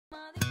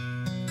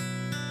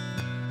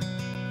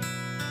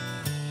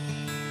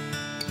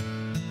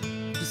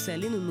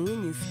Jucelino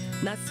Nunes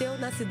nasceu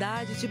na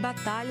cidade de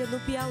Batalha, no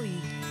Piauí.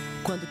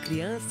 Quando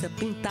criança,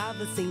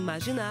 pintava sem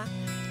imaginar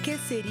que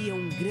seria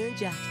um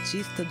grande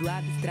artista do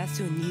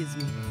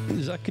abstracionismo.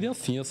 Já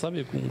criancinha,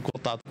 sabe, com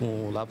contato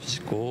com lápis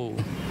de cor,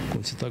 com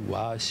tinta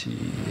guache,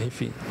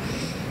 enfim.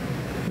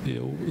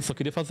 Eu só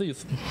queria fazer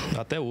isso,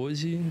 até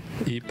hoje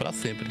e para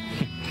sempre.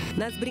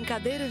 Nas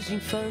brincadeiras de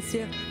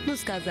infância,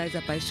 nos casais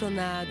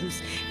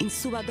apaixonados, em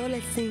sua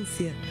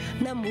adolescência,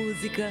 na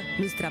música,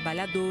 nos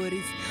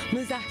trabalhadores,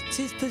 nos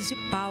artistas de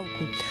palco,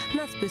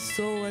 nas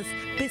pessoas,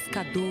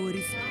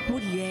 pescadores,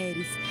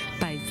 mulheres,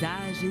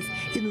 paisagens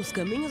e nos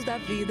caminhos da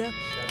vida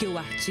que o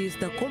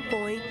artista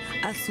compõe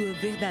a sua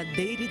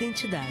verdadeira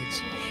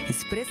identidade,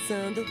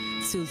 expressando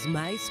seus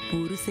mais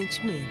puros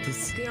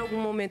sentimentos. Tem algum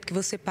momento que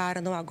você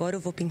para, não, agora eu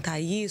vou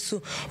pintar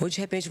isso, ou de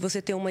repente você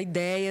tem uma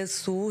ideia,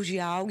 surge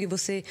algo e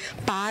você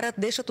para,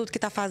 deixa tudo que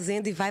está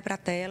fazendo e vai para a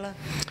tela?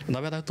 Na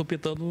verdade, estou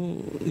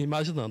pintando,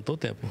 imaginando todo o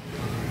tempo.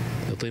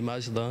 Eu estou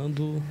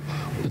imaginando,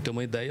 eu tenho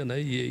uma ideia,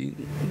 né? E aí,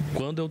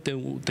 quando eu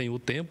tenho o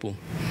tempo,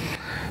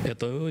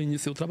 então eu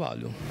inicio o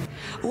trabalho.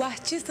 O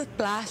artista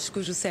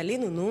plástico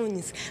Jucelino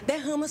Nunes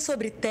derrama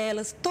sobre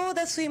telas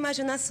toda a sua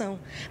imaginação,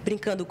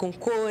 brincando com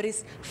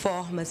cores,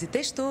 formas e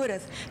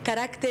texturas,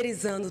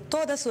 caracterizando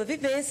toda a sua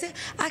vivência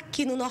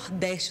aqui no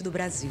Nordeste do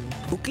Brasil.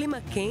 O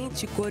clima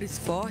quente e cores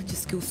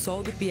fortes que o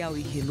sol do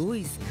Piauí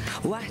reluz,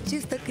 o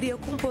artista cria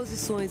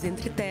composições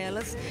entre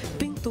telas,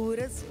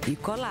 pinturas e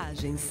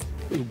colagens.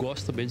 Eu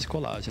gosto também de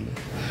colagem, né?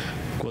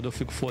 Quando eu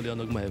fico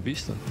folheando alguma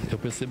revista, eu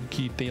percebo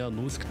que tem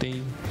anúncio que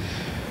tem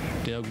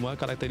alguma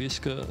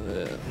característica,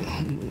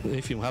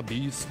 enfim, um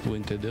rabisco,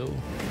 entendeu?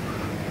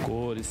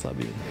 Cores,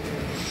 sabe?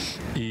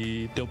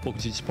 E tem um pouco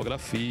de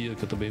tipografia,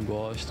 que eu também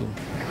gosto.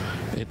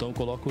 Então eu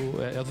coloco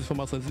essas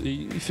informações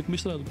e fico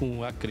misturando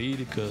com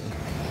acrílica,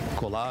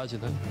 colagem,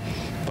 né?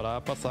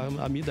 Para passar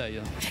a minha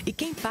ideia. E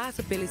quem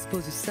passa pela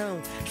exposição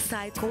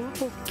sai com um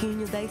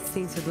pouquinho da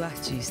essência do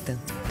artista.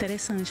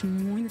 Interessante,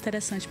 muito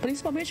interessante.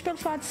 Principalmente pelo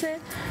fato de ser...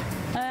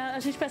 a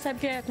gente percebe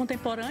que é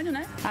contemporâneo,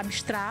 né?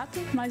 Abstrato,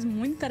 mas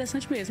muito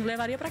interessante mesmo.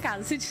 Levaria para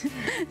casa. Se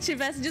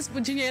tivesse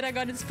dinheiro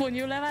agora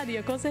disponível,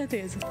 levaria, com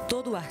certeza.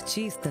 Todo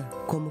artista,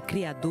 como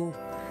criador,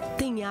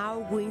 tem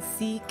algo em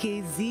si que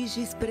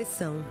exige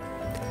expressão.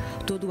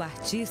 Todo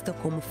artista,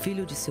 como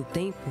filho de seu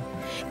tempo,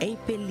 é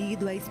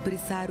impelido a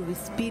expressar o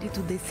espírito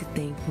desse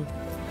tempo.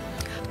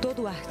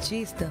 Todo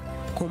artista,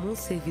 como um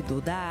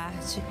servidor da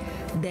arte,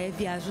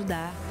 deve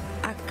ajudar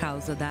a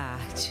causa da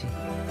arte.